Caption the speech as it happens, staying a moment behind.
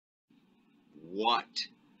What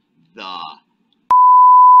the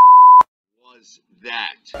was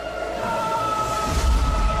that?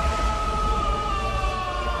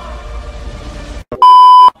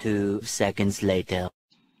 2 seconds later.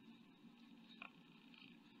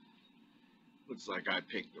 Looks like I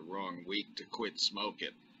picked the wrong week to quit smoking.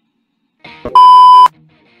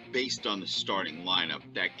 Based on the starting lineup,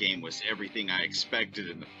 that game was everything I expected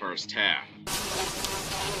in the first half.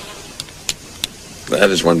 That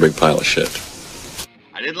is one big pile of shit.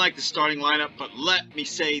 I didn't like the starting lineup, but let me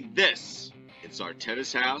say this. It's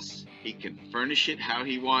Arteta's house. He can furnish it how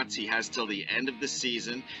he wants. He has till the end of the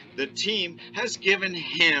season. The team has given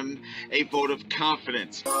him a vote of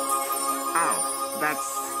confidence. Oh,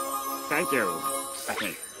 thank you.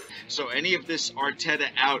 Okay. So any of this Arteta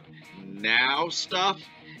out now stuff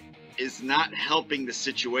is not helping the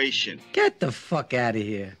situation. Get the fuck out of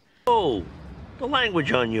here. Oh, the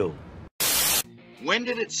language on you. When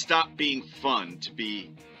did it stop being fun to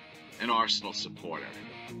be an Arsenal supporter?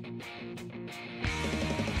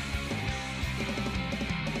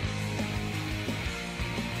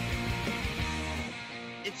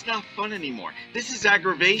 It's not fun anymore. This is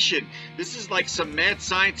aggravation. This is like some mad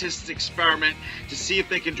scientist's experiment to see if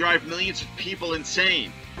they can drive millions of people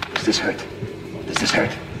insane. Does this hurt? Does this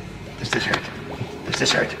hurt? Does this hurt? Does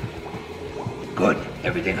this hurt? Good.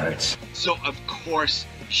 Everything hurts. So, of course,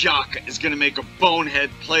 Xhaka is going to make a bonehead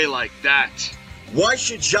play like that. Why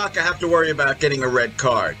should Xhaka have to worry about getting a red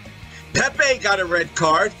card? Pepe got a red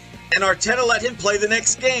card, and Arteta let him play the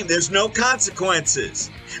next game. There's no consequences.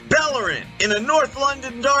 Bellerin, in a North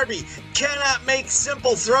London derby, cannot make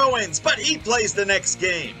simple throw-ins, but he plays the next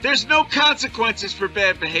game. There's no consequences for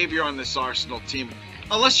bad behavior on this Arsenal team,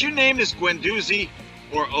 unless your name is Guendouzi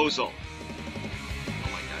or Ozil. Oh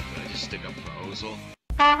my God, did I just stick up for Ozil?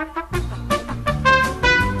 I can't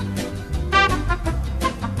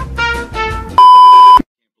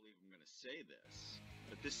believe I'm going to say this,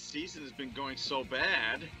 but this season has been going so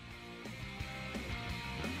bad.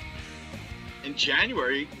 In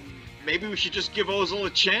January, maybe we should just give Ozil a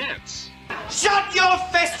chance. Shut your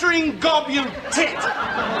festering gob, you tit!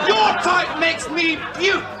 Your type makes me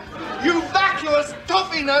puke! You vacuous,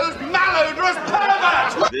 toffee-nosed, malodorous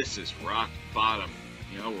pervert! This is rock bottom.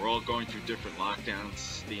 You know, we're all going through different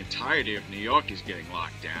lockdowns. The entirety of New York is getting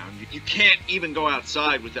locked down. You can't even go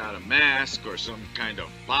outside without a mask or some kind of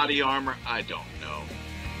body armor. I don't know.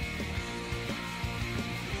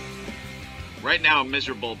 Right now, I'm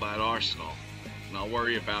miserable about Arsenal. And I'll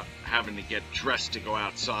worry about having to get dressed to go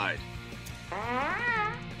outside.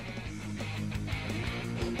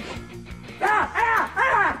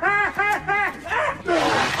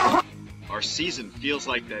 Our season feels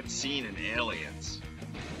like that scene in Aliens.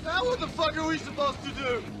 Now what the fuck are we supposed to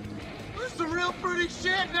do? There's some real pretty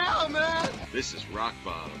shit now, man! This is rock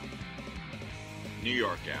bottom. New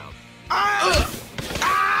York out.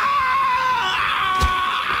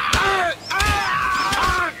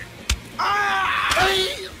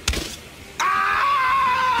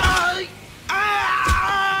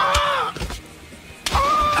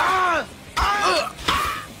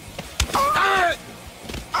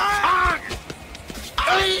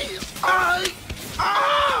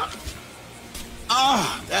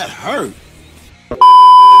 That hurt.